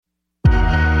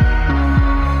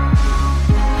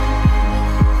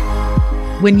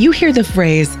When you hear the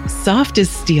phrase soft as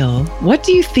steel, what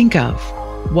do you think of?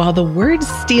 While the word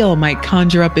steel might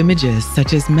conjure up images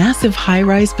such as massive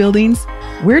high-rise buildings,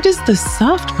 where does the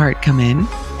soft part come in?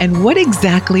 And what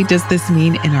exactly does this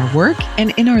mean in our work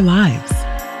and in our lives?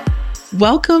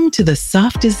 Welcome to the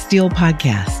Soft as Steel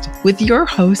podcast with your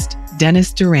host,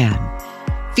 Dennis Doran,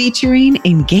 featuring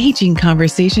engaging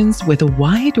conversations with a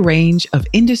wide range of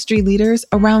industry leaders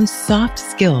around soft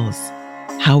skills,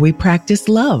 how we practice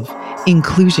love,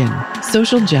 inclusion,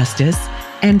 social justice,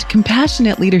 and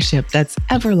compassionate leadership that's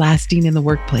everlasting in the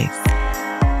workplace.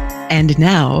 And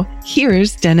now,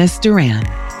 here's Dennis Doran.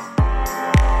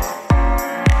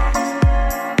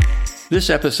 This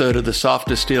episode of the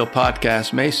Soft as Steel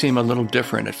podcast may seem a little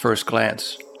different at first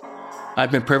glance.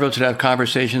 I've been privileged to have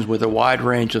conversations with a wide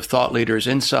range of thought leaders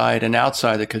inside and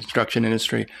outside the construction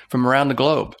industry from around the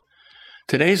globe.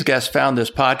 Today's guest found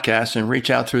this podcast and reached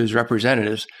out through his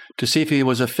representatives to see if he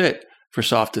was a fit for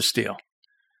Soft as Steel.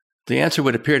 The answer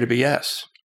would appear to be yes.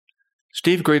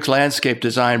 Steve Griggs landscape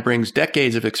design brings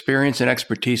decades of experience and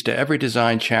expertise to every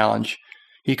design challenge.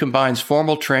 He combines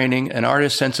formal training, an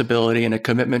artist's sensibility, and a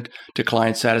commitment to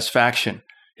client satisfaction.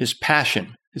 His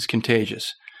passion is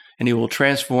contagious, and he will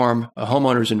transform a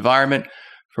homeowner's environment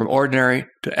from ordinary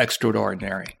to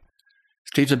extraordinary.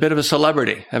 Steve's a bit of a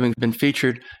celebrity, having been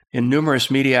featured in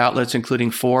numerous media outlets,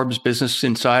 including Forbes, Business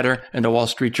Insider, and the Wall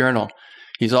Street Journal.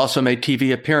 He's also made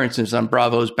TV appearances on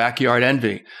Bravo's Backyard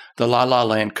Envy, The La La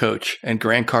Land Coach, and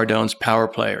Grant Cardone's Power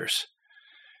Players.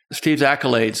 Steve's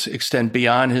accolades extend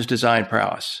beyond his design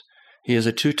prowess. He is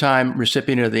a two-time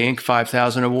recipient of the Inc.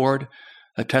 5000 Award,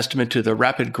 a testament to the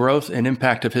rapid growth and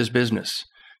impact of his business.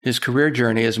 His career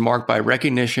journey is marked by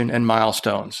recognition and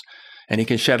milestones, and he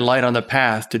can shed light on the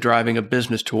path to driving a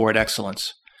business toward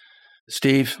excellence.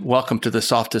 Steve, welcome to the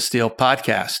Soft as Steel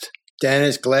podcast.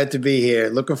 Dennis, glad to be here.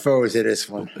 Looking forward to this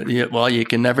one. Yeah, well, you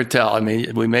can never tell. I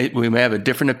mean, we may have a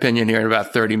different opinion here in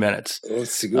about 30 minutes.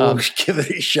 Let's give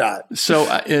it a shot. So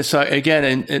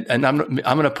again, and I'm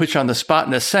going to put you on the spot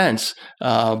in a sense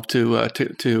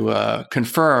to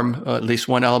confirm at least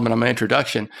one element of my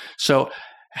introduction. So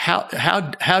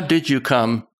how did you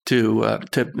come to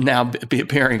now be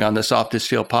appearing on the Soft as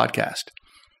Steel podcast?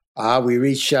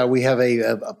 We have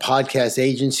a podcast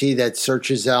agency that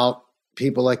searches out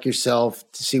people like yourself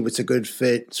to see what's a good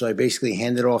fit. So I basically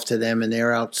hand it off to them, and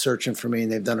they're out searching for me,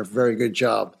 and they've done a very good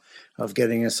job of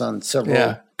getting us on several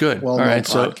well-known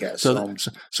podcasts.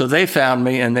 So they found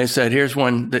me, and they said, here's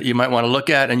one that you might want to look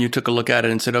at, and you took a look at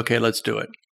it and said, okay, let's do it.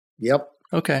 Yep.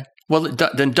 Okay. Well,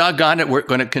 then doggone it, we're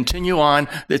going to continue on.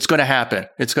 It's going to happen.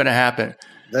 It's going to happen.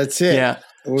 That's it. Yeah.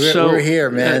 We're here,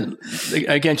 man.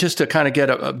 Again, just to kind of get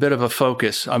a bit of a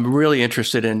focus, I'm really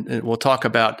interested in. We'll talk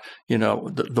about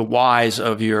the whys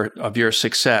of your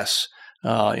success.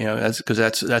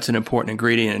 That's an important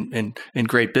ingredient in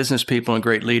great business people and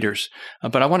great leaders.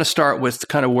 But I want to start with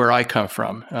kind of where I come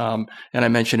from, and I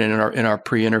mentioned it in our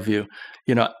pre-interview.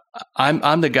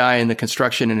 I'm the guy in the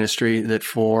construction industry that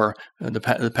for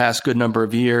the past good number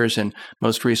of years, and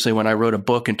most recently when I wrote a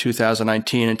book in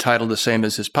 2019 entitled the same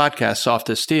as his podcast, Soft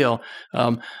as Steel,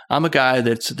 I'm a guy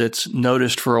that's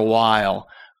noticed for a while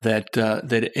that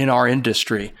in our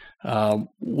industry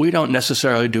we don't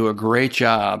necessarily do a great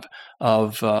job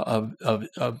of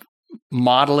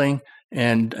modeling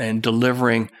and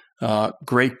delivering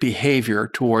great behavior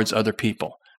towards other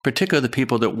people, particularly the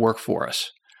people that work for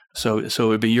us. So it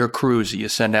would be your crews that you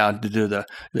send out to do the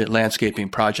landscaping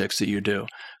projects that you do.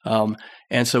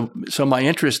 And so my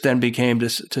interest then became to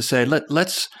say,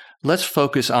 let's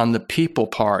focus on the people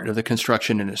part of the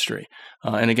construction industry.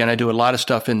 And again, I do a lot of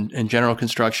stuff in general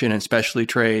construction and specialty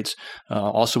trades,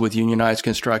 also with unionized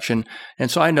construction. And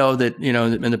so I know that,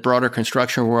 in the broader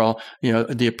construction world,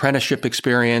 the apprenticeship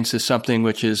experience is something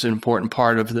which is an important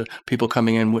part of the people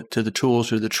coming in to the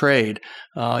tools or the trade,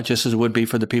 just as it would be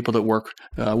for the people that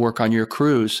work on your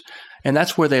crews. And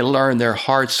that's where they learn their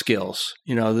hard skills,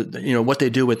 what they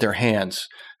do with their hands,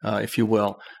 if you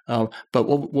will. But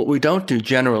what we don't do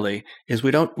generally is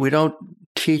we don't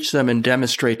teach them and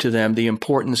demonstrate to them the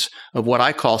importance of what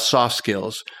I call soft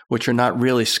skills, which are not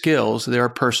really skills. They're a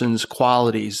person's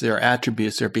qualities, their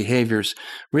attributes, their behaviors,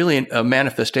 really a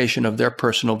manifestation of their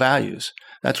personal values.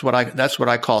 That's what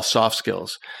I call soft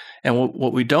skills. And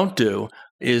what we don't do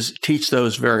is teach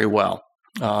those very well.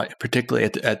 Particularly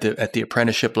at the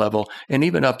apprenticeship level, and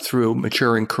even up through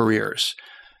maturing careers.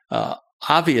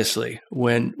 Obviously,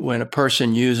 when a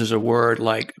person uses a word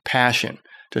like passion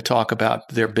to talk about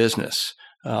their business,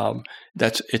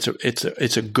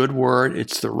 it's a good word.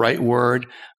 It's the right word.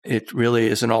 It really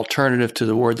is an alternative to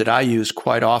the word that I use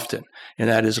quite often, and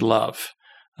that is love.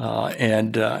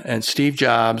 And Steve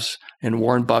Jobs and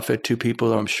Warren Buffett, two people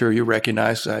that I'm sure you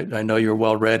recognize. I know you're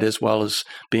well read as well as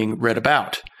being read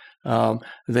about.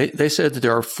 They said that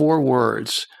there are 4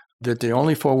 words, that the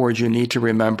only 4 words you need to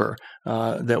remember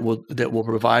that will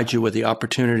provide you with the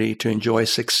opportunity to enjoy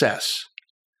success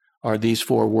are these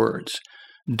 4 words.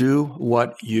 Do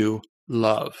what you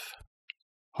love.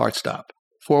 Heart stop.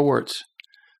 4 words.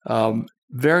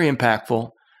 Very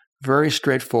impactful, very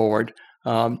straightforward.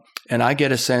 And I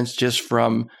get a sense just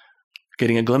from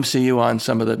getting a glimpse of you on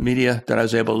some of the media that I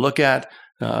was able to look at,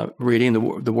 reading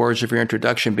the words of your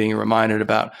introduction, being reminded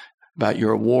about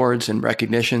your awards and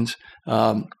recognitions,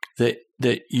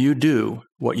 that you do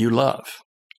what you love.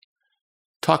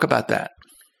 Talk about that.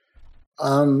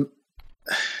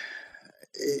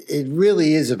 It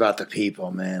really is about the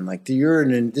people, man. Like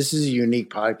this is a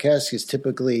unique podcast because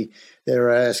typically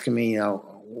they're asking me,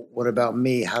 what about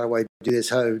me? How do I do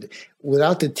this?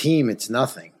 Without the team, it's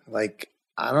nothing. Like,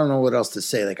 I don't know what else to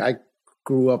say. Like, I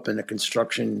grew up in a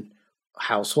construction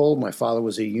household. My father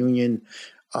was a union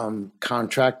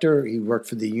contractor. He worked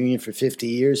for the union for 50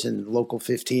 years in Local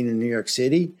 15 in New York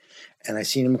City. And I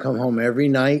seen him come home every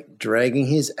night, dragging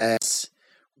his ass,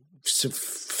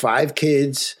 5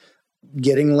 kids,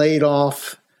 getting laid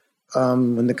off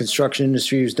when the construction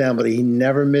industry was down, but he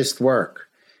never missed work.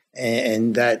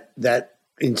 And that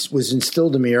was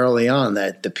instilled in me early on,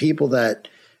 that the people that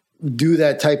do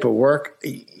that type of work,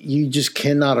 you just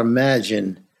cannot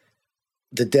imagine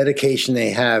the dedication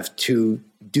they have to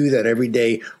do that every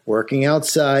day, working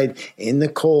outside in the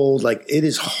cold. Like, it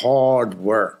is hard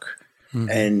work. Mm-hmm.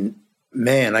 And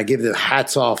man, I give the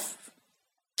hats off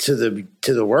to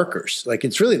the workers. Like,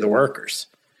 it's really the workers.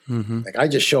 Mm-hmm. Like, I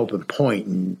just show up and point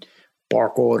and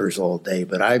bark orders all day,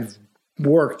 but I've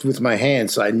worked with my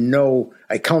hands, so I know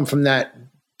I come from that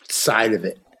side of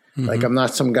it. Mm-hmm. Like, I'm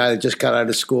not some guy that just got out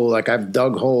of school. Like, I've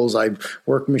dug holes, I've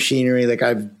worked machinery, like,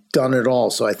 I've done it all.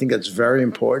 So I think that's very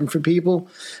important for people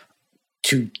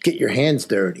to get your hands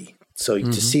dirty. So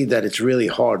to see that it's really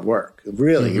hard work. It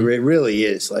really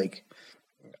is. Like,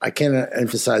 I can't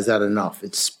emphasize that enough.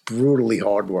 It's brutally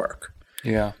hard work.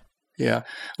 Yeah. Yeah.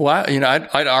 Well,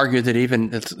 I'd argue that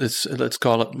even it's let's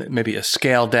call it maybe a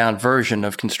scaled down version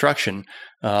of construction.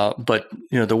 But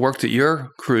the work that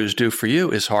your crews do for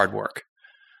you is hard work.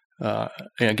 And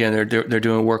again, they're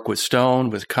doing work with stone,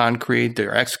 with concrete.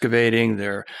 They're excavating.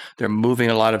 They're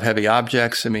moving a lot of heavy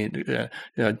objects. I mean,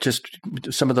 just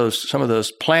some of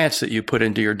those plants that you put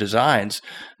into your designs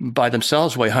by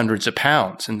themselves weigh hundreds of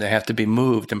pounds, and they have to be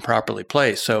moved and properly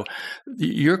placed. So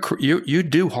you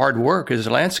do hard work as a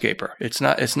landscaper. It's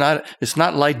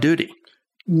not light duty.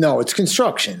 No, it's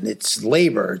construction. It's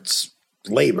labor.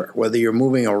 Whether you're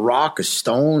moving a rock, a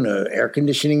stone, an air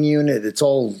conditioning unit,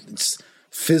 it's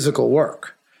physical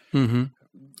work. Mm-hmm.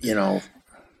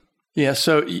 Yeah.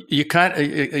 So your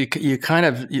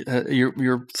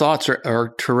thoughts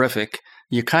are terrific.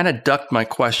 You kind of ducked my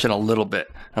question a little bit,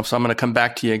 so I'm going to come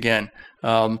back to you again.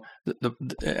 And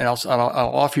I'll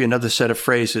offer you another set of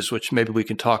phrases, which maybe we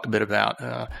can talk a bit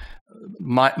about.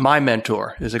 My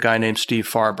mentor is a guy named Steve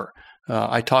Farber.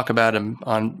 I talk about him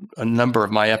on a number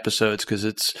of my episodes because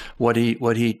it's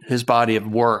his body of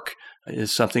work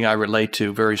is something I relate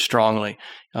to very strongly.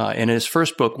 In his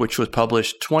first book, which was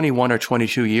published 21 or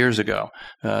 22 years ago,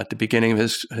 at the beginning of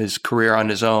his career on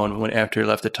his own, after he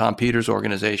left the Tom Peters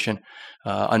organization,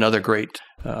 another great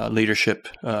leadership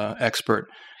expert,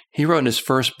 he wrote in his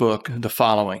first book the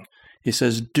following. He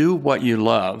says, "Do what you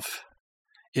love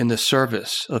in the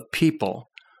service of people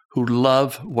who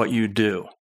love what you do."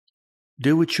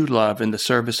 Do what you love in the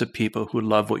service of people who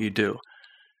love what you do.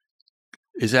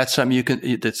 Is that something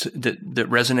that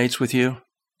resonates with you?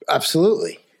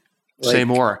 Absolutely. Say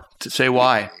more. Say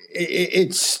why.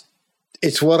 It's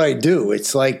what I do.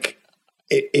 It's like,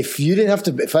 if I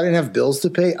didn't have bills to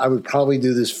pay, I would probably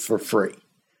do this for free,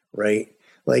 right?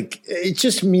 Like, it's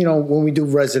just, when we do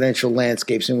residential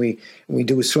landscapes and we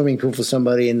do a swimming pool for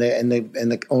somebody and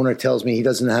the owner tells me he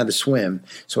doesn't know how to swim.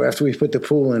 So after we put the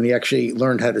pool in, he actually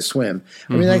learned how to swim.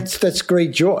 I mean, that's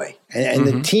great joy. And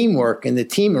the teamwork and the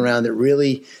team around it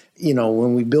really,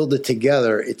 when we build it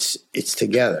together, it's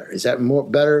together. Is that more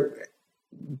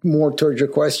towards your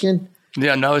question?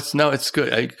 Yeah, it's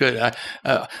good. Good.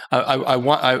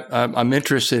 I'm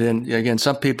interested in, again,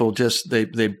 some people just,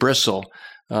 they bristle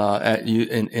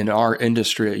in our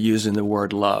industry at using the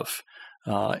word love,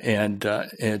 and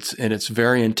it's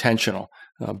very intentional,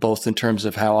 both in terms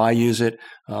of how I use it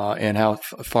and how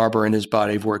Farber and his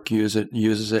body of work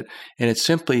uses it, and it's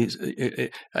simply,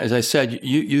 as I said,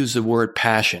 you use the word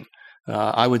passion.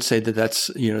 I would say that that's,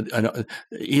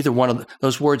 either one of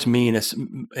those words mean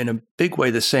in a big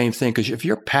way the same thing. Because if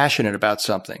you're passionate about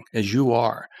something, as you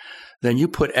are, then you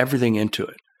put everything into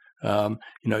it.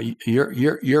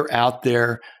 You're out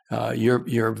there.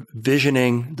 You're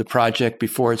visioning the project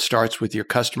before it starts with your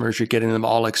customers. You're getting them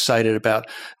all excited about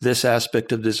this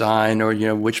aspect of design,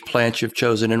 or which plant you've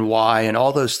chosen and why, and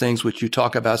all those things which you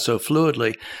talk about so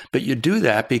fluidly. But you do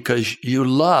that because you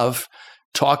love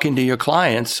talking to your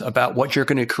clients about what you're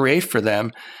going to create for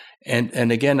them.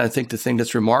 And again, I think the thing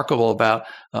that's remarkable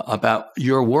about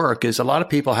your work is a lot of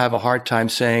people have a hard time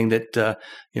saying that,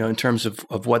 in terms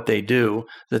of what they do,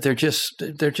 that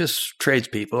they're just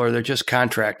tradespeople or they're just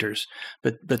contractors.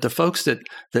 But the folks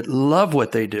that love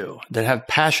what they do, that have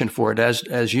passion for it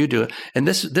as you do, and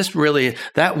this really,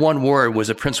 that one word was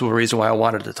a principal reason why I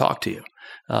wanted to talk to you,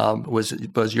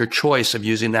 was your choice of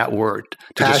using that word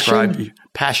to describe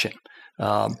passion.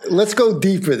 Let's go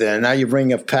deeper then. Now you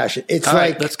bring up passion. It's all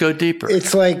right, let's go deeper.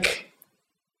 It's like,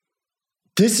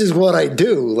 this is what I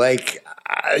do. Like,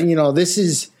 this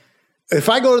is, if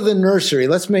I go to the nursery,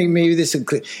 let's make maybe this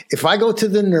clear. If I go to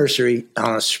the nursery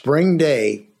on a spring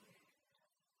day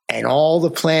and all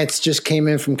the plants just came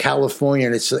in from California,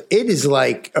 and it is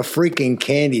like a freaking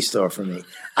candy store for me.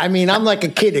 I mean, I'm like a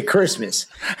kid at Christmas.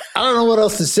 I don't know what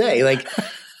else to say. Like,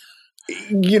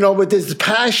 but there's the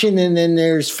passion, and then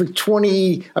there's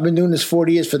I've been doing this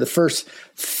 40 years, for the first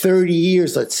 30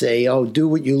 years, let's say, do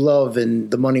what you love and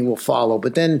the money will follow.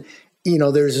 But then,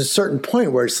 there's a certain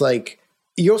point where it's like,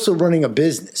 you're also running a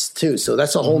business too. So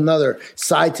that's a whole nother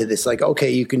side to this. Like,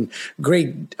 okay,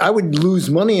 I would lose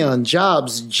money on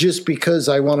jobs just because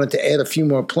I wanted to add a few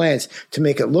more plants to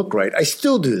make it look right. I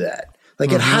still do that.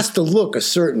 Like, it has to look a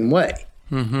certain way.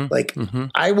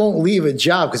 I won't leave a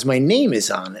job because my name is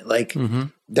on it. Like,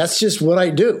 that's just what I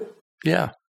do. Yeah.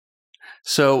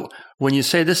 So when you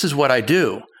say this is what I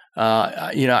do,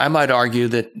 I might argue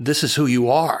that this is who you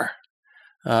are.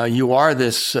 You are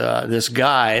this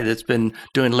guy that's been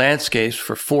doing landscapes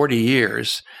for 40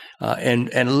 years,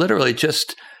 and literally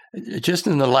just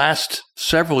in the last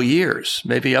several years,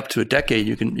 maybe up to a decade.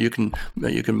 You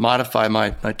can modify my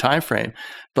time frame,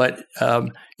 but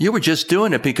you were just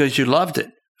doing it because you loved it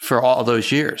for all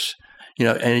those years.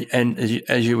 And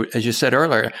as you said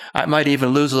earlier, I might even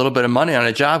lose a little bit of money on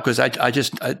a job because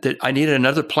I needed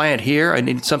another plant here, I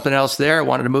needed something else there, I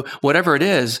wanted to move, whatever it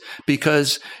is,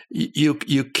 because you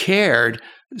cared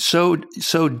so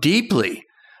deeply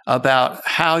about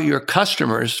how your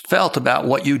customers felt about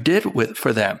what you did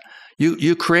for them.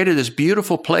 You created this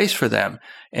beautiful place for them,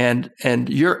 and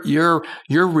your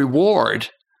reward.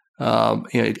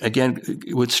 Again,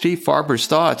 with Steve Farber's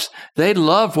thoughts, they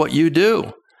love what you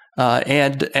do.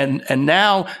 And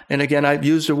now, and again, I've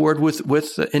used the word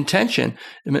with intention.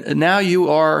 Now you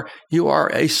are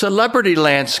a celebrity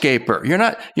landscaper. You're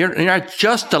not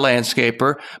just a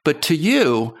landscaper, but to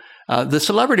you, the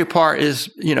celebrity part is,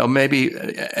 maybe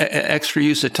extra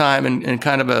use of time and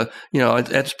kind of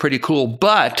that's pretty cool.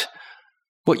 But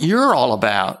what you're all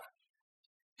about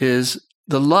is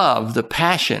the love, the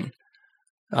passion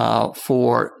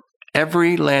for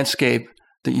every landscape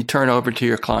that you turn over to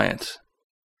your clients.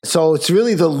 So it's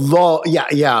really the law.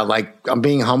 Yeah. Like, I'm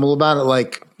being humble about it.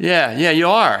 Like, yeah, you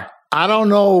are. I don't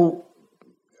know.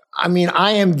 I mean,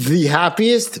 I am the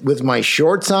happiest with my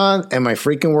shorts on and my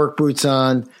freaking work boots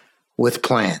on with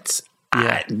plants.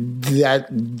 Yeah.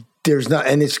 There's not,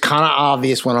 and it's kind of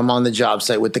obvious when I'm on the job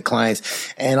site with the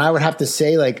clients. And I would have to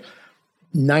say, like,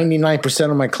 99%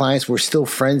 of my clients were still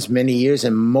friends many years,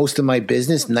 and most of my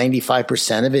business,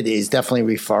 95% of it, is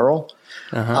definitely referral.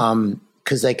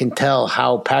 Because I can tell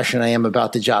how passionate I am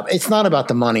about the job. It's not about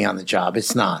the money on the job.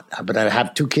 It's not. But I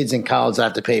have 2 kids in college I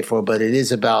have to pay for, but it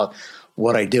is about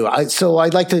what I do.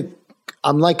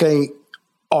 I'm like a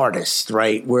artist,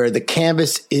 right? Where the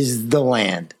canvas is the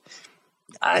land.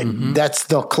 That's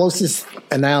the closest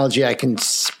analogy I can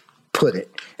put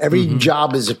it. Every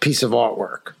job is a piece of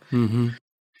artwork.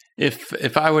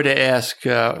 If I were to ask,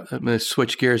 I'm going to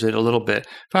switch gears a little bit.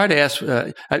 If I were to ask,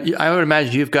 I would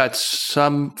imagine you've got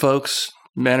some folks,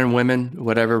 men and women,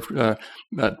 whatever,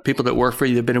 people that work for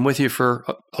you, that have been with you for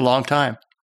a long time.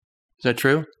 Is that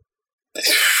true?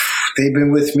 They've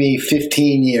been with me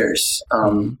 15 years.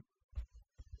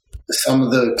 Some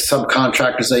of the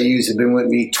subcontractors I use have been with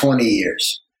me 20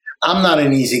 years. I'm not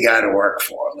an easy guy to work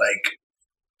for. Like,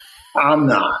 I'm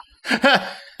not.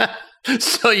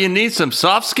 So you need some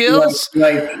soft skills?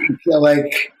 Not,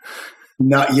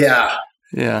 yeah.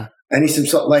 Yeah. I need some,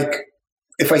 like,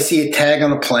 if I see a tag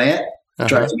on a plant, it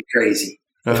drives me crazy.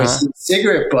 If I see a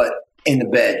cigarette butt in the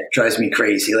bed, it drives me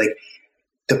crazy. Like,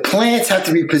 the plants have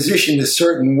to be positioned a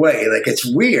certain way. Like it's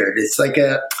weird. It's like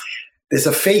there's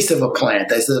a face of a plant.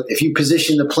 If you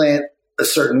position the plant a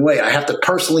certain way, I have to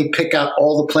personally pick out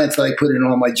all the plants that I put in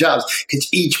all my jobs because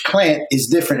each plant is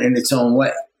different in its own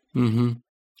way. Mm-hmm.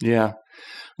 Yeah.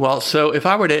 Well, so if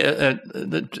I were to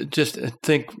just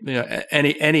think,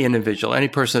 any individual, any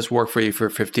person that's worked for you for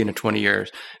 15 or 20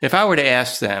 years, if I were to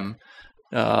ask them,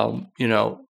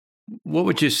 what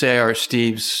would you say are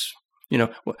Steve's,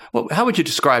 how would you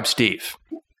describe Steve?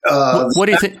 What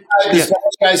do you think? These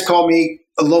guys call me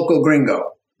a local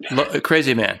gringo.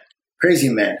 Crazy man. Crazy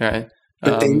man. Right.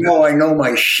 But they know I know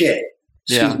my shit.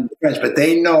 Yeah. French, but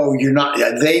they know you're not.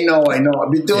 They know I know.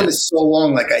 I've been doing this so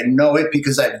long, like I know it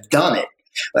because I've done it.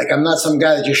 Like I'm not some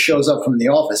guy that just shows up from the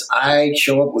office. I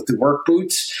show up with the work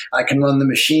boots. I can run the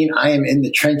machine. I am in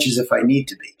the trenches if I need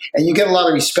to be, and you get a lot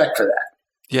of respect for that.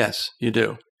 Yes, you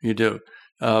do. You do.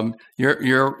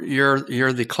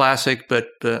 You're the classic, but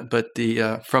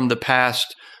the from the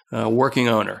past working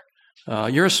owner.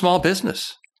 You're a small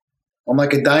business. I'm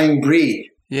like a dying breed.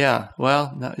 Yeah,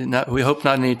 well, we hope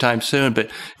not anytime soon.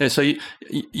 But so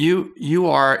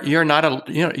you're not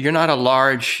a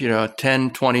large,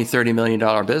 10, 20, $30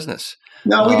 million business.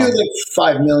 No, we do like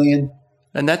 5 million,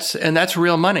 and that's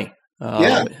real money.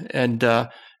 Yeah, and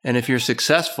if you're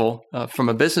successful from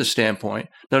a business standpoint,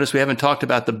 notice we haven't talked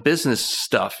about the business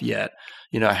stuff yet.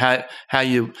 How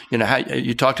you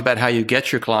talked about how you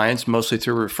get your clients mostly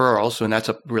through referrals, and that's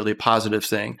a really positive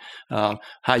thing. How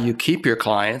you keep your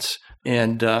clients.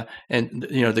 And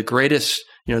the greatest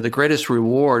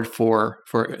reward for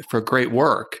great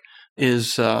work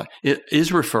is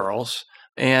referrals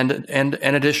and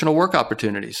additional work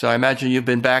opportunities. So I imagine you've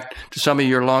been back to some of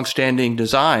your longstanding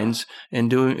designs and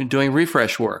doing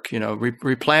refresh work,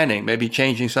 replanning, maybe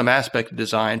changing some aspect of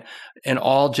design, and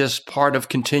all just part of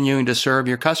continuing to serve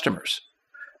your customers.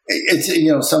 It's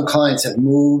some clients have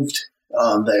moved.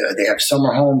 They have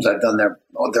summer homes. I've done their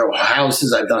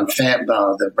houses. I've done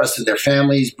the rest of their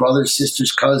families, brothers,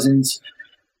 sisters, cousins.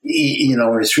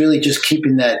 It's really just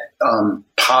keeping that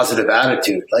positive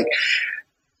attitude. Like,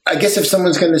 I guess if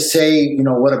someone's going to say,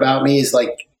 what about me is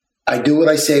like, I do what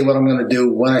I say, what I'm going to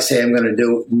do, when I say I'm going to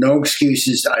do, no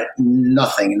excuses,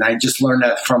 nothing. And I just learned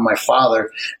that from my father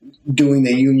doing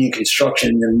the union construction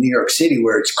in New York City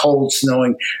where it's cold,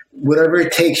 snowing, whatever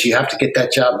it takes, you have to get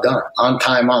that job done on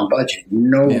time, on budget.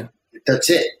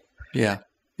 That's it. Yeah.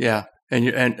 Yeah.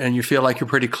 And you feel like you're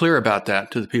pretty clear about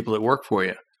that to the people that work for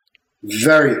you.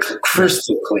 Very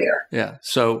crystal clear. Yeah.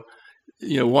 So,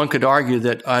 one could argue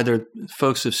that either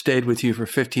folks have stayed with you for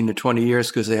 15 to 20 years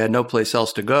because they had no place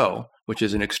else to go, which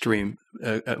is an extreme,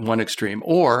 one extreme,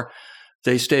 or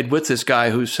they stayed with this guy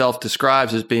who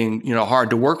self-describes as being, hard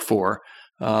to work for,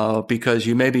 because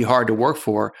you may be hard to work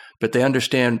for, but they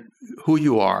understand who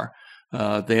you are.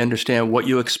 They understand what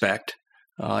you expect.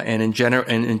 And in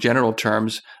general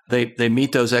terms, they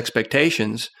meet those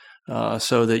expectations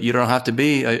so that you don't have to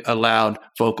be a loud,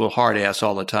 vocal hard ass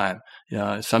all the time.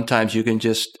 Sometimes you can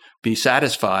just be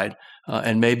satisfied,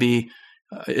 and maybe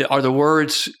are the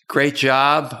words "great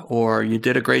job" or "you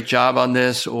did a great job on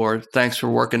this" or "thanks for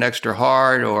working extra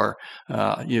hard" or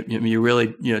you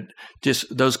really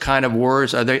just those kind of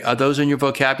words. Are those in your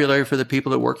vocabulary for the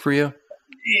people that work for you?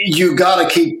 You got to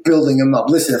keep building them up.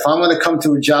 Listen, if I'm going to come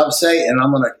to a job site and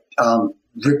I'm going to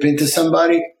rip into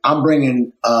somebody, I'm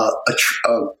bringing a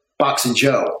box of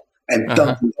Joe and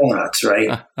Dunkin' Donuts,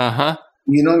 right?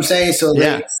 You know what I'm saying? So you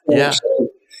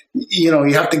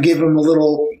have to give them a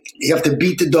little. You have to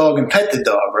beat the dog and pet the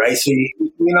dog, right? So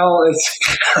it's. You know what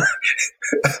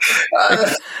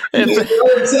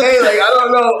I'm saying? Like, I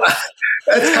don't know.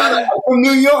 That's kind of I'm from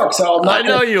New York, so I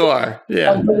know you are.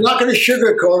 Yeah, I'm not going to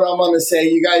sugarcoat it. I'm going to say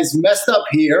you guys messed up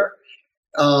here.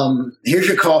 Here's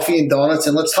your coffee and donuts,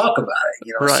 and let's talk about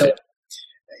it. Right. So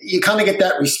you kind of get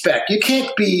that respect. You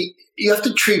have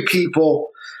to treat people.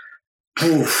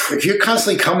 If you're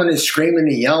constantly coming and screaming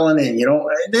and yelling, and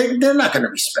they're not going to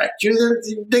respect you.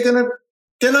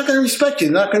 They're not going to respect you.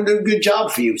 They're not going to do a good job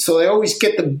for you. So they always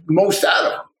get the most out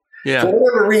of them. Yeah. For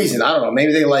whatever reason, I don't know.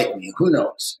 Maybe they like me. Who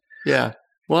knows? Yeah.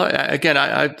 Well, again,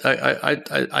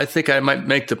 I think I might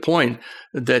make the point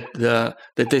that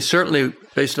they certainly,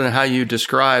 based on how you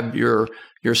describe your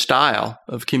style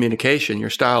of communication, your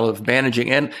style of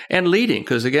managing and leading,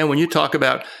 because again, when you talk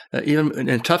about even in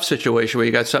a tough situation where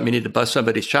you got something you need to bust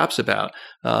somebody's chops about,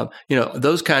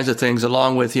 those kinds of things,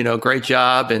 along with great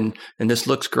job and this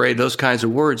looks great, those kinds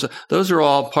of words, those are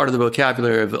all part of the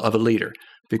vocabulary of a leader.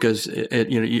 Because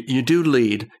you do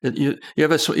lead. You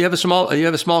have a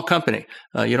small company.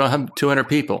 You don't have 200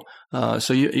 people.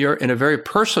 So you're in a very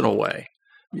personal way.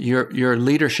 Your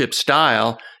leadership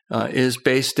style is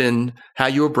based in how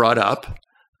you were brought up,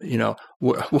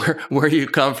 where you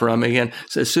come from. Again,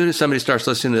 so as soon as somebody starts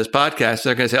listening to this podcast,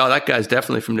 they're going to say, "Oh, that guy's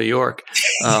definitely from New York,"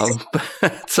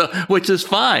 so which is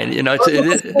fine. It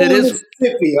is.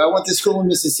 Mississippi. I went to school in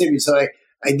Mississippi, so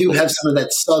I do have some of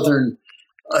that southern.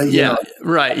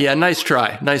 Right. Yeah, nice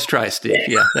try, Steve.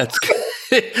 Yeah, that's good.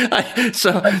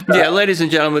 Ladies and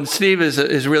gentlemen, Steve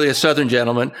is really a Southern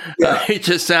gentleman. Yeah. He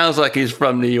just sounds like he's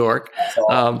from New York.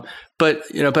 But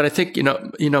I think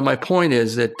my point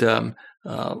is that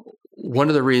one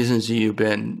of the reasons you've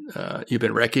been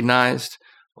recognized,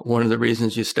 one of the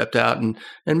reasons you stepped out and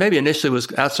maybe initially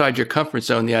was outside your comfort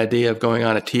zone, the idea of going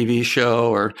on a TV show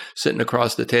or sitting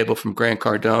across the table from Grant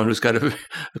Cardone, who's got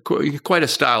quite a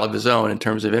style of his own in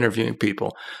terms of interviewing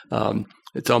people.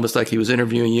 It's almost like he was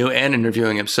interviewing you and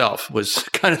interviewing himself was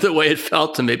kind of the way it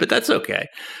felt to me, but that's okay.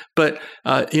 But,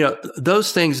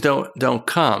 those things don't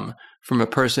come from a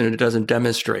person who doesn't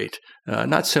demonstrate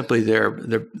not simply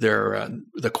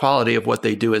the quality of what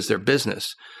they do as their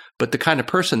business, but the kind of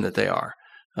person that they are.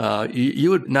 You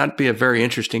would not be a very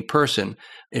interesting person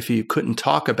if you couldn't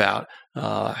talk about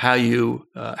how you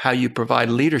provide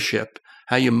leadership,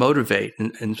 how you motivate,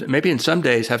 and maybe in some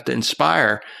days have to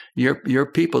inspire your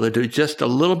people to do just a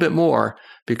little bit more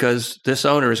because this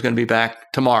owner is going to be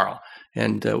back tomorrow.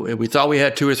 And we thought we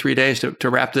had 2 or 3 days to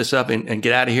wrap this up and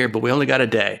get out of here, but we only got a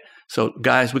day. So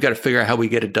guys, we got to figure out how we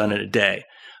get it done in a day.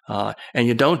 And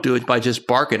you don't do it by just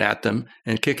barking at them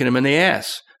and kicking them in the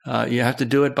ass. You have to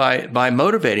do it by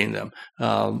motivating them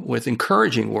with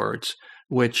encouraging words,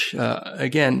 which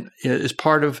again is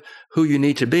part of who you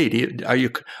need to be.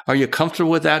 Are you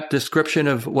comfortable with that description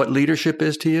of what leadership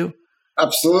is to you?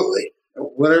 Absolutely.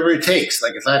 Whatever it takes.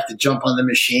 Like if I have to jump on the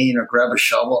machine or grab a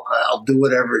shovel, I'll do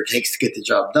whatever it takes to get the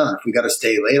job done. If we got to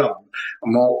stay late,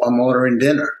 I'm ordering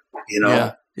dinner.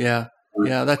 Yeah.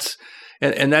 That's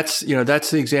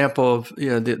the example of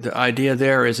the idea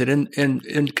there is that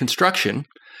in construction.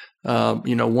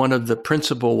 One of the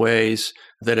principal ways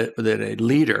that a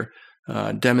leader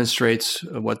demonstrates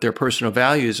what their personal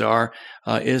values are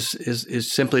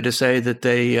is simply to say that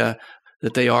they are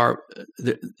what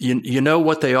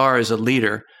they are as a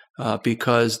leader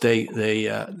because they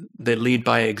lead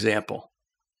by example.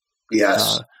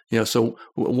 Yes. So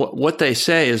what they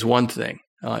say is one thing.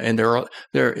 And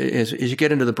there is, as you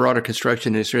get into the broader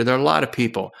construction industry, there are a lot of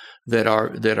people that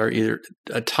are either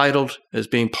titled as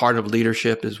being part of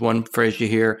leadership, is one phrase you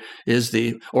hear, is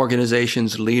the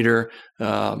organization's leader.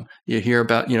 You hear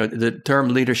about the term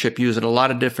leadership used in a lot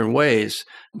of different ways,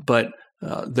 but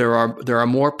there are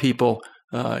more people.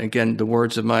 Again, the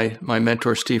words of my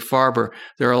mentor Steve Farber,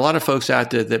 there are a lot of folks out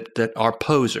there that are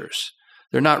posers.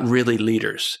 They're not really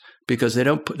leaders because they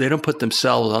don't put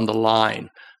themselves on the line.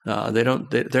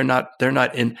 They're not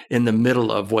in the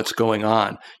middle of what's going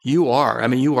on. You are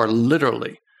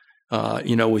literally,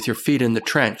 with your feet in the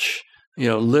trench,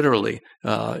 literally,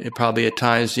 probably at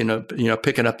times,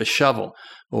 picking up a shovel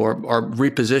or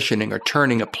repositioning or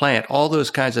turning a plant, all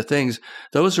those kinds of things.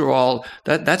 Those are all,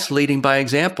 that's leading by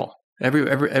example,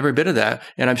 every bit of that.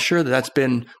 And I'm sure that's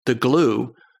been the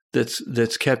glue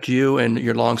that's kept you and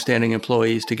your longstanding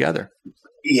employees together.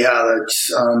 Yeah,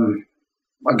 that's,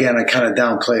 again, I kind of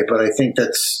downplay it, but I think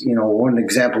that's, one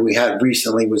example we had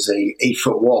recently was a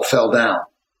 8-foot wall fell down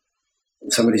in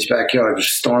somebody's backyard. A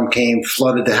storm came,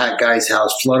 flooded the guy's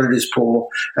house, flooded his pool.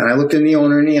 And I looked in the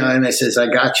owner in the eye and I says, I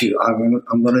got you. I'm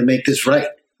going to make this right.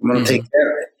 I'm going to take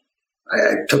care of it.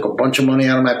 I took a bunch of money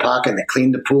out of my pocket and I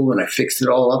cleaned the pool and I fixed it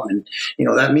all up. And,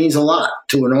 that means a lot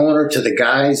to an owner, to the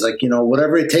guys,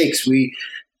 whatever it takes, we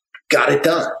got it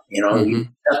done. You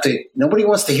have to, nobody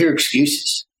wants to hear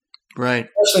excuses. Right.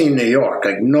 Especially in New York,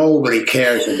 nobody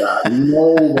cares about it.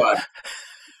 Nobody.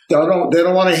 They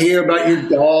don't want to hear about your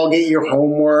dog, at your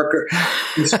homework.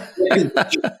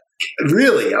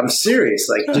 Really, I'm serious.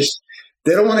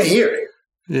 They don't want to hear it.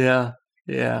 Yeah.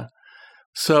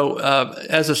 So,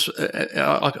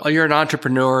 you're an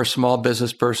entrepreneur, small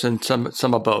business person,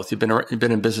 some of both. You've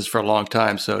been in business for a long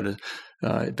time. So,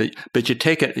 but you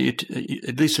take it.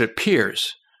 At least it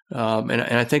appears. And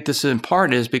I think this in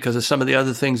part is because of some of the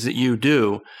other things that you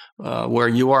do, where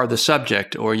you are the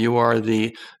subject, or you are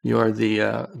the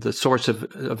source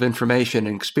of information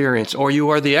and experience, or you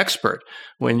are the expert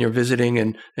when you're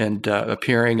visiting and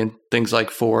appearing in things like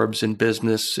Forbes and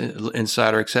Business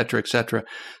Insider, et cetera, et cetera.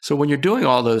 So when you're doing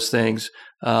all those things,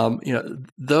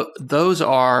 those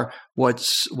are what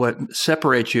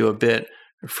separates you a bit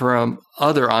from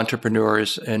other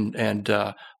entrepreneurs and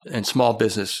small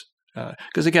business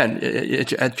Because again,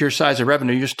 at your size of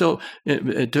revenue, you're still,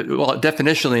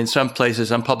 definitionally in some places,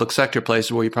 some public sector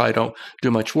places where you probably don't do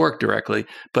much work directly,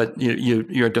 but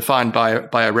you're defined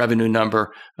by a revenue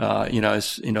number,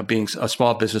 as being a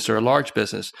small business or a large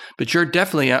business. But you're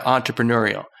definitely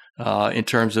entrepreneurial in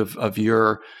terms of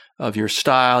your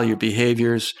style, your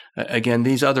behaviors. Again,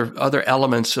 these other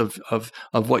elements of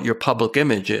what your public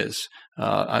image is.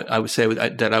 I would say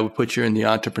that I would put you in the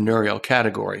entrepreneurial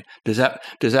category. Does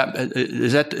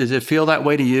it feel that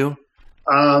way to you?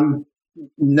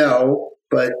 No,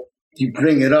 but you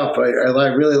bring it up. I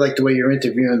really like the way you're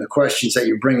interviewing the questions that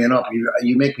you're bringing up.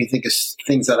 You make me think of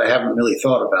things that I haven't really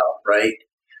thought about, right?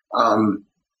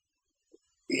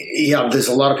 There's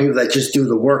a lot of people that just do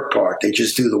the work part. They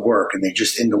just do the work and they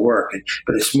just in the work.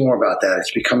 But it's more about that.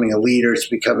 It's becoming a leader. It's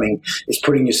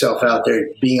putting yourself out there,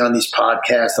 being on these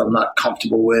podcasts I'm not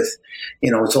comfortable with.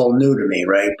 It's all new to me,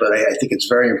 right? But I think it's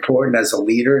very important as a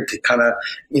leader to kind of,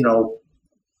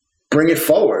 bring it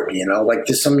forward, like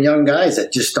there's some young guys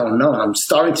that just don't know. And I'm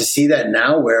starting to see that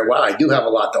now where, wow, I do have a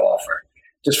lot to offer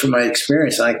just from my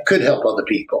experience. And I could help other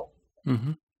people.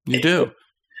 Mm-hmm. You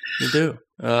do.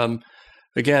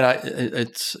 Again,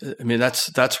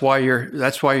 that's why you're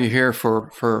here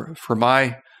for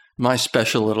my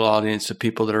special little audience of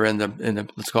people that are in the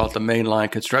let's call it the mainline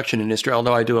construction industry.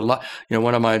 Although I do a lot,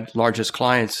 one of my largest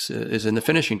clients is in the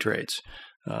finishing trades.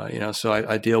 So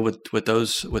I deal with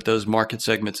those market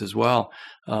segments as well.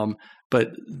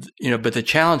 But the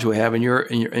challenge we have,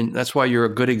 and that's why you're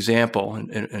a good example and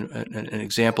an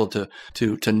example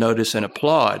to notice and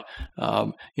applaud.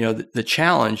 The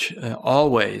challenge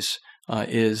always.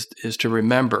 Is to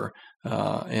remember,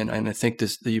 and I think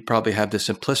that you probably have this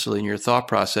implicitly in your thought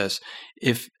process.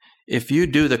 If you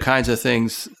do the kinds of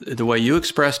things the way you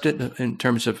expressed it in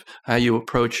terms of how you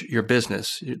approach your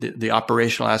business, the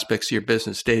operational aspects of your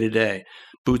business day to day,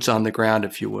 boots on the ground,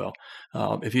 if you will.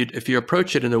 If you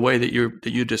approach it in the way that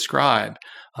you describe,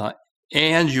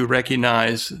 and you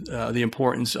recognize the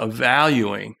importance of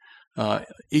valuing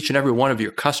each and every one of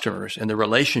your customers and the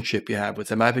relationship you have with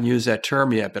them. I haven't used that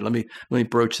term yet, but let me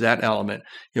broach that element.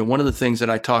 One of the things that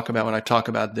I talk about when I talk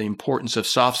about the importance of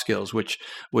soft skills, which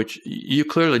you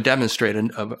clearly demonstrate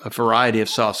a variety of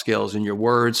soft skills in your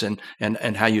words and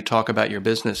how you talk about your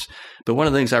business. But one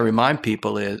of the things I remind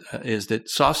people is that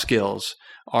soft skills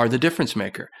are the difference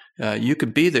maker. You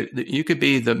could be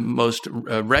the most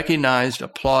recognized,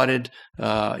 applauded,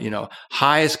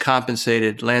 highest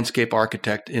compensated landscape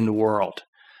architect in the world.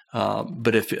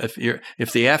 But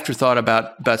if the afterthought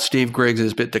about Steve Griggs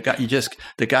is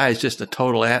the guy is just a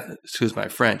total, excuse my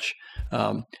French,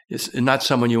 it's not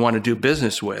someone you want to do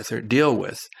business with or deal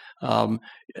with.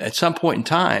 At some point in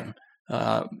time,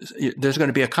 there's going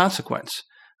to be a consequence.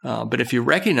 But if you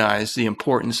recognize the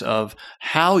importance of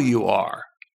how you are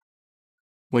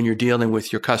when you're dealing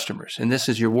with your customers, and this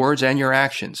is your words and your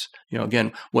actions,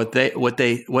 again, what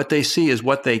they see is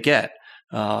what they get.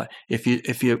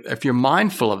 If you're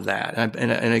mindful of that,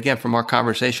 and again, from our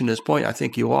conversation to this point, I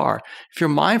think you are. If you're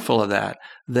mindful of that,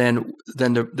 then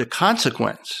the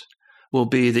consequence will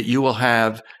be that you will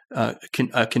have a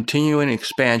continuing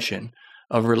expansion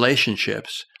of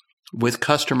relationships with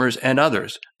customers and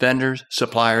others, vendors,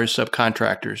 suppliers,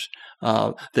 subcontractors,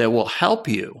 that will help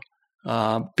you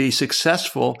be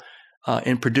successful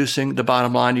in producing the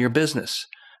bottom line of your business,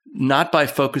 not by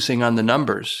focusing on the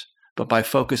numbers, but by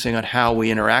focusing on how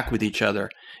we interact with each other,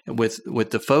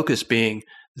 with the focus being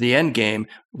the end game,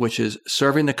 which is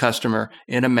serving the customer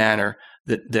in a manner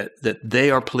that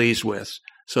they are pleased with.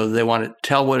 So they want to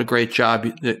tell what a great job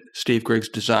that Steve Griggs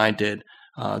Design did.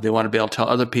 They want to be able to tell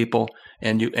other people,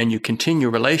 and you continue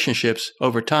relationships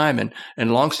over time,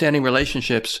 and longstanding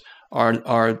relationships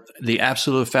are the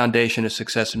absolute foundation of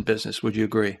success in business. Would you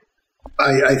agree?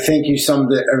 I think you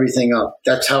summed everything up.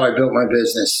 That's how I built my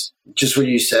business. Just what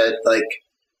you said. Like,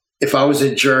 if I was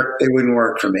a jerk, they wouldn't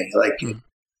work for me. Like,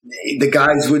 the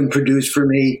guys wouldn't produce for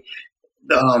me.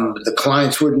 The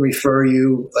clients wouldn't refer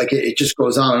you. Like, it just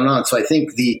goes on and on. So I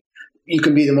think you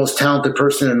can be the most talented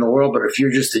person in the world, but if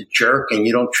you're just a jerk and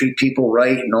you don't treat people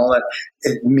right and all that,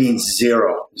 it means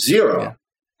zero.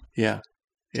 Yeah.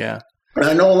 And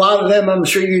I know a lot of them. I'm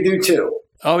sure you do too.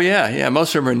 Oh yeah.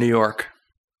 Most of them are in New York.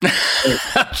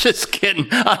 I'm just kidding.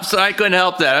 I'm sorry, I couldn't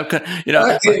help that. But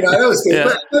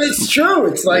it's true.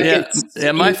 It's like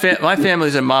my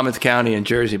family's in Monmouth County in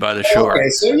Jersey by the shore. Okay,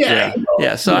 so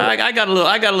yeah. So I got a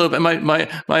little bit.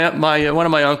 My one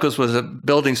of my uncles was a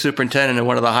building superintendent in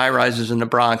one of the high rises in the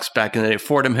Bronx back in the day,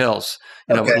 Fordham Hills.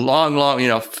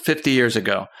 Long, 50 years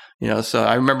ago. So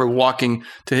I remember walking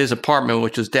to his apartment,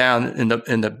 which was down in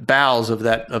the bowels of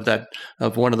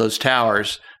one of those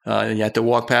towers, You had to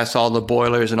walk past all the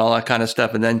boilers and all that kind of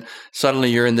stuff. And then suddenly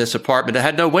you're in this apartment that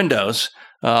had no windows.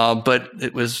 But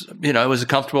it was, it was a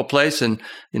comfortable place. And,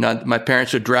 my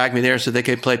parents would drag me there so they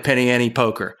could play penny ante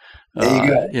poker.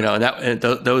 There you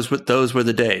go. Those were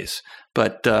the days.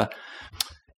 But, so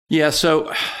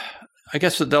I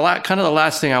guess the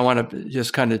last thing I want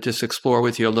to just explore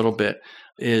with you a little bit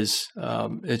is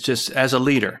it's just as a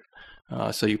leader.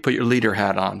 So you put your leader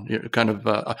hat on, you're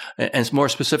and more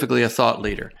specifically a thought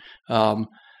leader.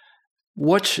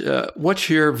 What's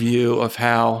your view of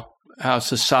how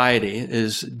society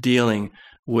is dealing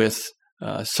with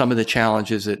some of the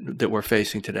challenges that we're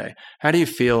facing today? How do you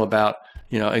feel about,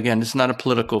 again, it's not a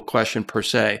political question per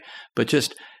se, but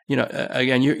just,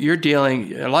 again, you're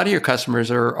dealing, a lot of your customers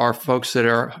are folks that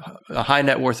are high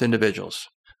net worth individuals.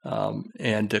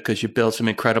 And because you build some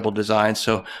incredible designs.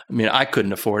 So, I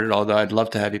couldn't afford it, although I'd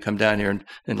love to have you come down here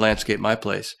and landscape my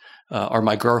place, or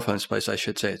my girlfriend's place, I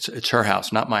should say. It's her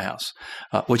house, not my house,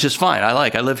 which is fine.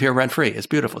 I live here rent free. It's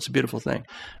beautiful. It's a beautiful thing.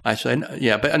 But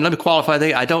and let me qualify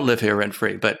that. I don't live here rent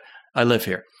free, but I live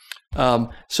here.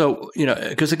 So,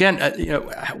 because again,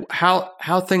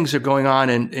 how things are going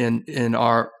on in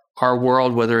our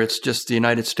world, whether it's just the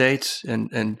United States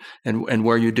and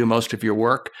where you do most of your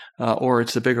work, or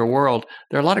it's the bigger world,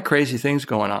 there are a lot of crazy things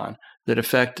going on that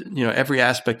affect, every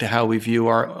aspect of how we view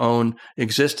our own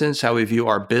existence, how we view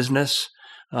our business.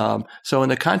 So in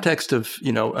the context of,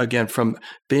 again, from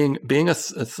being a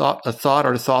thought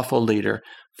or thoughtful leader,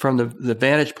 from the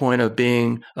vantage point of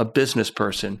being a business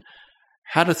person,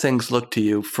 how do things look to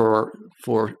you for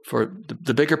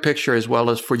the bigger picture as well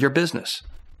as for your business?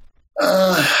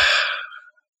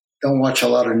 Don't watch a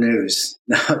lot of news.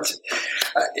 I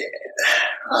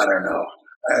don't know.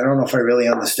 I don't know if I really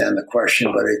understand the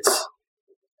question, but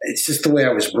it's just the way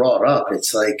I was brought up.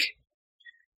 It's like,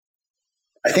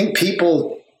 I think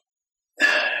people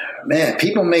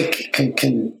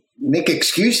can make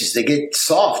excuses. They get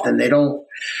soft and they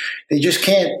just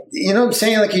can't, you know what I'm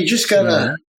saying? Like, you just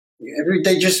gotta,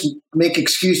 they just make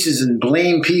excuses and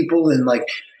blame people, and like,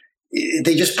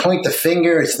 they just point the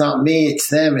finger. It's not me, it's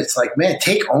them. It's like, man,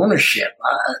 take ownership.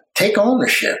 Take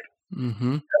ownership.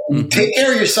 Mm-hmm. Take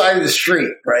care of your side of the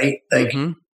street, right? Like,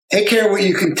 take care of what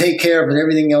you can take care of, and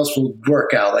everything else will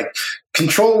work out. Like,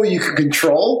 control what you can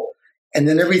control, and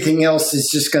then everything else is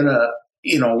just gonna,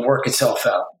 work itself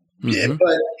out. Mm-hmm.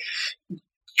 But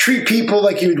treat people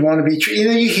like you'd want to be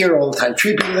treated. You hear all the time,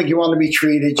 treat people like you want to be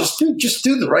treated. Just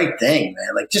do the right thing,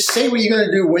 man. Like, just say what you're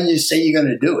gonna do when you say you're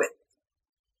gonna do it.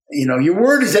 Your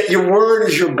word is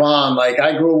your bond. Like,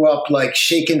 I grew up like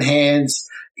shaking hands,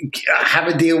 have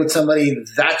a deal with somebody.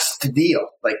 That's the deal.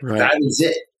 Like, That is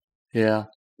it. Yeah.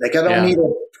 Like, I don't need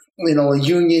a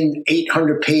union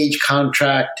 800-page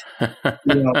contract. I've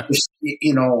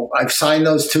signed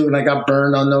those two, and I got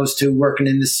burned on those two working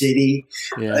in the city.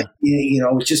 Yeah. Like,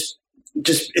 it's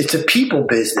just it's a people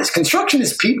business. Construction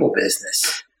is people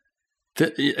business.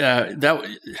 You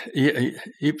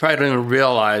probably don't even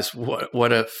realize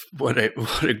what a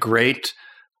great,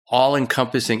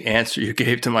 all-encompassing answer you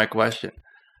gave to my question.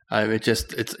 I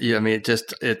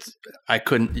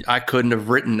couldn't have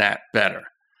written that better.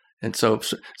 And so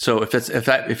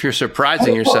if you're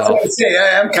surprising yourself, I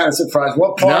am kind of surprised.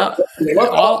 What part?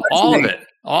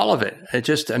 All of it. It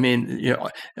just,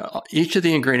 each of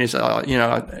the ingredients.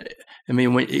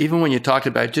 Even when you talked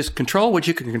about just control what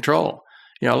you can control.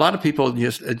 A lot of people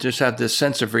just have this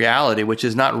sense of reality, which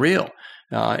is not real,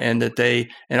 and that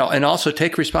and also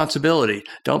take responsibility.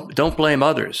 Don't blame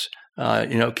others.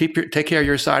 Take care of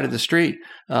your side of the street.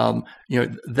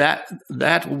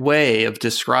 That way of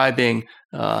describing,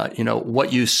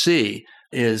 what you see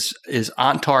is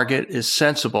on target, is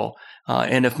sensible,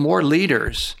 and if more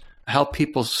leaders help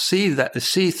people see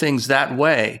things that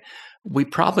way, we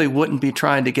probably wouldn't be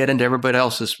trying to get into everybody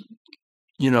else's,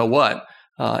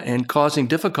 and causing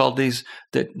difficulties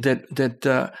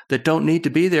that don't need to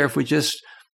be there if we just,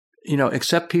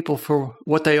 accept people for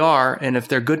what they are. And if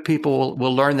they're good people,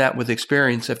 we'll learn that with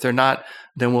experience. If they're not,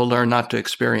 then we'll learn not to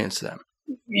experience them.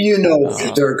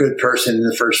 If they're a good person in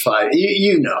the first 5,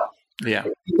 Yeah.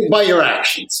 By your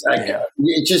actions.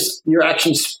 Your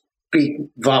actions speak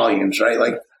volumes, right?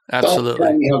 Like, absolutely. Don't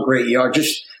tell me how great you are.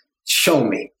 Just show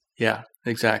me. Yeah,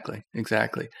 exactly.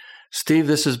 Steve,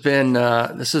 this has been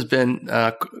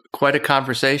quite a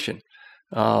conversation.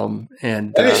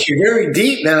 Dennis, you're very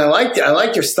deep, man. I liked it. I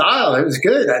liked your style. It was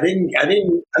good. I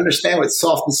didn't understand what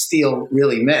soft and steel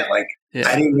really meant. Like,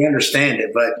 I didn't understand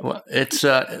it, but it's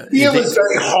steel is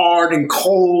very hard and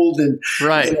cold, and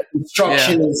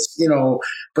construction is,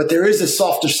 but there is a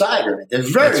softer side of it.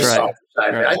 There's very softer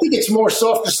side of it. I think it's more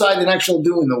softer side than actual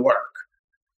doing the work.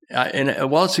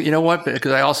 You know what?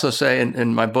 Because I also say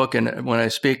in my book and when I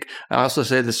speak, I also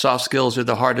say the soft skills are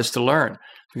the hardest to learn,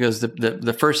 because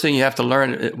the first thing you have to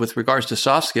learn with regards to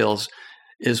soft skills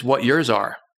is what yours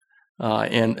are.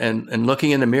 And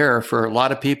looking in the mirror for a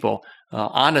lot of people,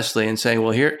 honestly, and saying,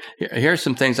 well, here's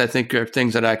some things I think are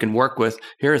things that I can work with.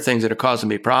 Here are things that are causing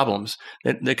me problems.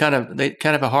 They kind of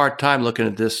have a hard time looking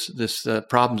at this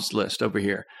problems list over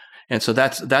here. And so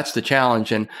that's the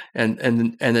challenge. And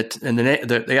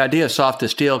the idea of soft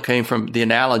as steel came from the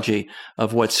analogy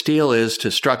of what steel is to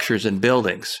structures and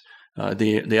buildings.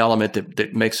 The element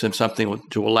that makes them something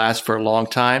that will last for a long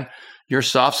time. Your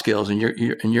soft skills and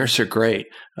yours are great.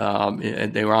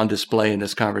 And they were on display in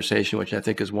this conversation, which I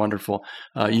think is wonderful.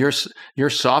 Your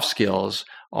soft skills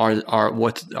are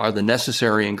the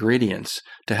necessary ingredients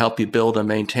to help you build and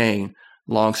maintain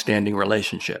long-standing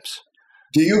relationships.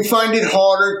 Do you find it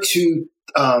harder to,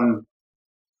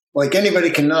 like anybody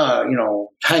can,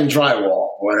 hang drywall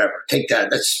or whatever? Take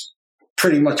that. That's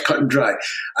pretty much cut and dry.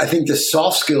 I think the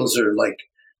soft skills are like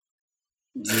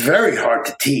very hard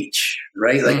to teach,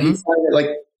 right? Like, you find it, like,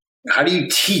 how do you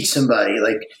teach somebody?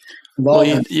 Like, well,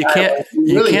 you can't.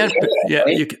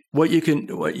 What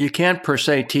you can't per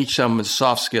se teach someone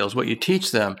soft skills. What you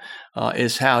teach them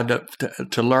is how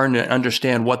to learn and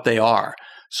understand what they are,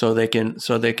 so they can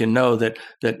know that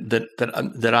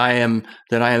I am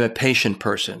a patient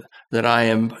person, that I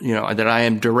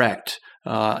am direct.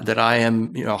 That I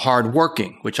am,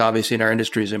 hardworking, which obviously in our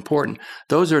industry is important.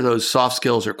 Those are those soft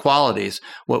skills or qualities.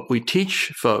 What we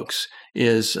teach folks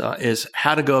is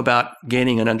how to go about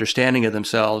gaining an understanding of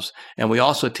themselves, and we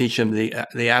also teach them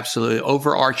the absolutely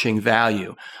overarching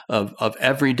value of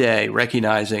every day,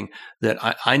 recognizing that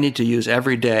I need to use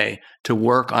every day to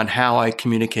work on how I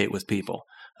communicate with people.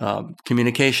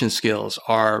 Communication skills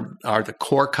are the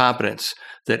core competence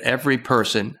that every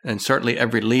person, and certainly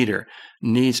every leader,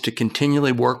 needs to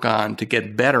continually work on to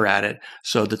get better at it,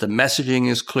 so that the messaging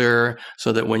is clearer,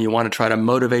 so that when you want to try to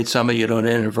motivate somebody, you don't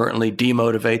inadvertently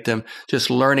demotivate them.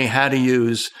 Just learning how to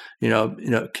use,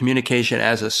 communication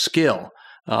as a skill.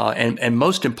 And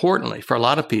most importantly, for a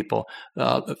lot of people,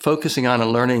 focusing on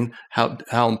and learning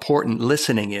how important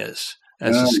listening is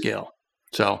as a skill.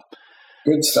 So,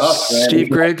 good stuff, man.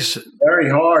 Steve Griggs. Very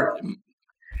hard.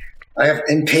 I have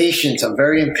impatience. I'm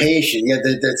very impatient. Yeah,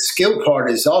 the skill part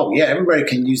is, everybody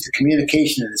can use the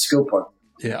communication and the skill part.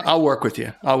 Yeah, I'll work with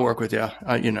you. I'll work with you.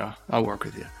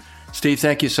 Steve,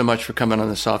 thank you so much for coming on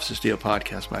the Soft as Steel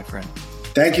podcast, my friend.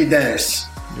 Thank you, Dennis.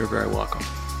 You're very welcome.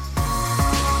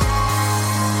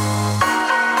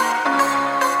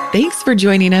 Thanks for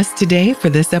joining us today for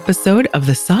this episode of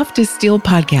the Soft as Steel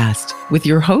podcast with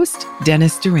your host,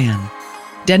 Dennis Doran.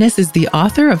 Dennis is the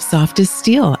author of Soft as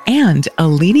Steel and a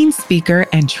leading speaker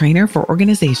and trainer for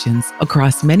organizations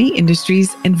across many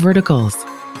industries and verticals.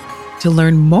 To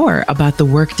learn more about the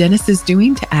work Dennis is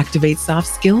doing to activate soft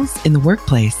skills in the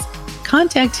workplace,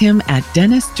 contact him at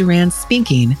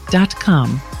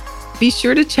DennisDuranSpeaking.com. Be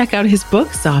sure to check out his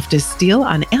book, Soft as Steel,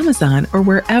 on Amazon or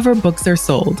wherever books are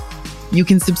sold. You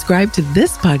can subscribe to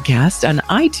this podcast on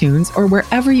iTunes or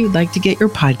wherever you'd like to get your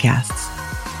podcasts.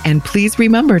 And please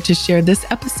remember to share this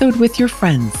episode with your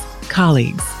friends,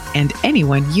 colleagues, and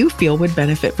anyone you feel would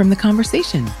benefit from the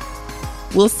conversation.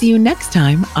 We'll see you next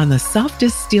time on the Soft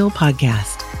as Steel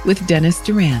podcast with Dennis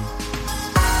Doran.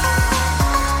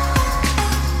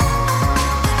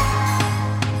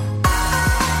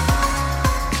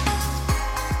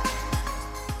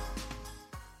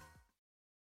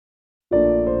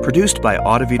 Produced by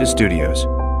Audivita Studios.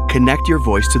 Connect your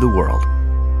voice to the world.